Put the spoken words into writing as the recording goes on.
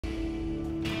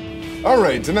All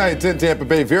right, tonight in Tampa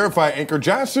Bay, Verify anchor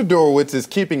Josh Sidorowicz is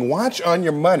keeping watch on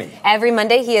your money. Every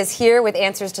Monday, he is here with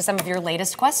answers to some of your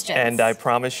latest questions. And I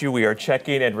promise you, we are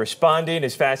checking and responding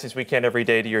as fast as we can every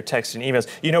day to your texts and emails.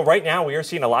 You know, right now, we are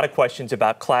seeing a lot of questions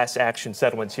about class action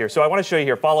settlements here. So I want to show you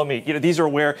here. Follow me. You know, these are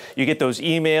where you get those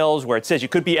emails where it says you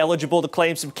could be eligible to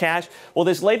claim some cash. Well,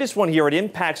 this latest one here, it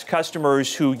impacts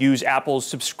customers who use Apple's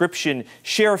subscription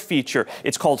share feature.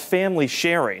 It's called family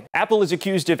sharing. Apple is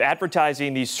accused of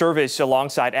advertising the service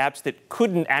alongside apps that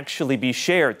couldn't actually be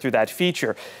shared through that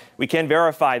feature. We can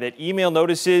verify that email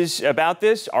notices about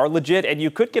this are legit, and you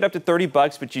could get up to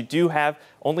 $30, but you do have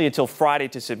only until Friday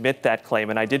to submit that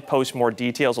claim. And I did post more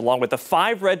details along with the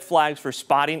 5 red flags for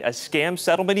spotting a scam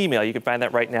settlement email. You can find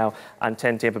that right now on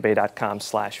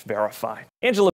 10tampabay.com/verify. Angela.